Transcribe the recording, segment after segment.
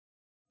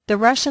The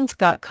Russians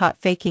got caught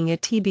faking a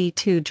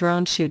TB-2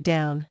 drone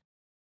shoot-down.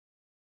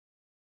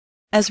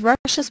 As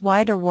Russia's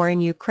wider war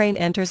in Ukraine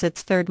enters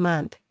its third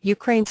month,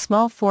 Ukraine's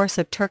small force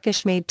of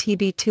Turkish-made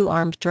TB-2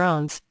 armed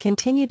drones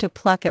continue to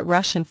pluck at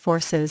Russian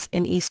forces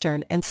in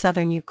eastern and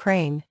southern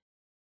Ukraine.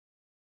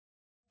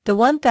 The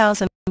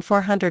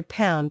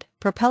 1,400-pound,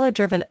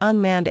 propeller-driven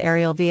unmanned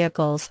aerial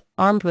vehicles,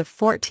 armed with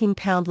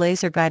 14-pound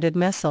laser-guided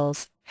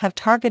missiles, have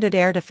targeted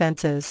air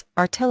defenses,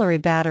 artillery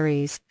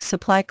batteries,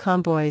 supply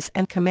convoys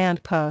and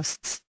command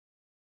posts.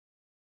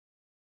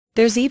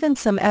 There's even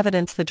some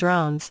evidence the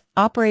drones,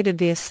 operated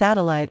via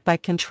satellite by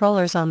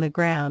controllers on the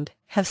ground,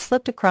 have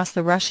slipped across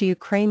the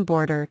Russia-Ukraine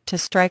border to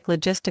strike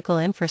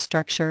logistical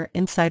infrastructure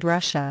inside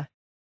Russia.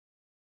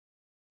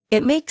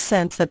 It makes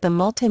sense that the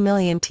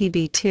multi-million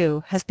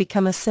TB-2 has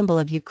become a symbol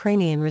of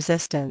Ukrainian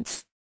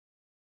resistance.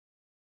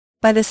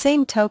 By the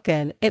same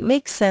token, it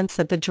makes sense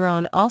that the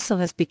drone also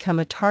has become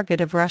a target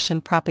of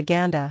Russian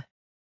propaganda.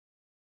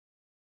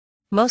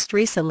 Most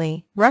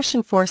recently,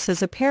 Russian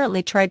forces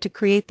apparently tried to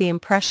create the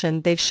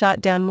impression they've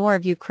shot down more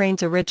of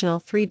Ukraine's original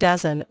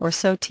 36 or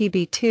so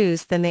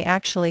TB-2s than they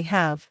actually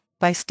have,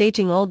 by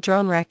staging old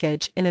drone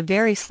wreckage in a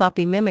very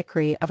sloppy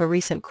mimicry of a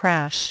recent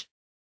crash.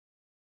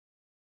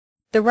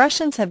 The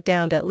Russians have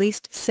downed at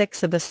least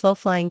 6 of the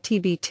slow-flying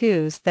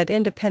TB-2s that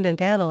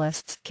independent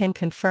analysts can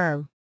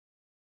confirm.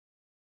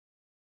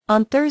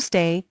 On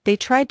Thursday, they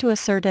tried to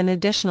assert an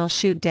additional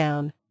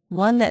shoot-down,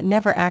 one that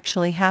never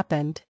actually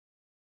happened.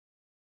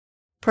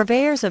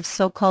 Purveyors of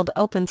so-called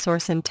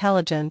open-source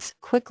intelligence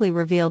quickly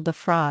revealed the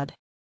fraud.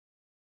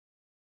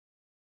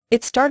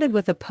 It started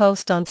with a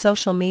post on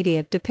social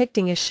media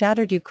depicting a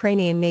shattered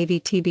Ukrainian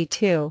Navy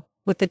TB-2,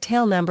 with the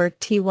tail number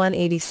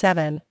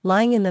T-187,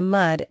 lying in the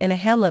mud in a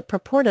hamlet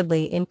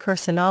purportedly in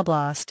Kherson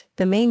Oblast,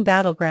 the main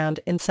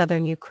battleground in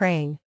southern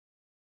Ukraine.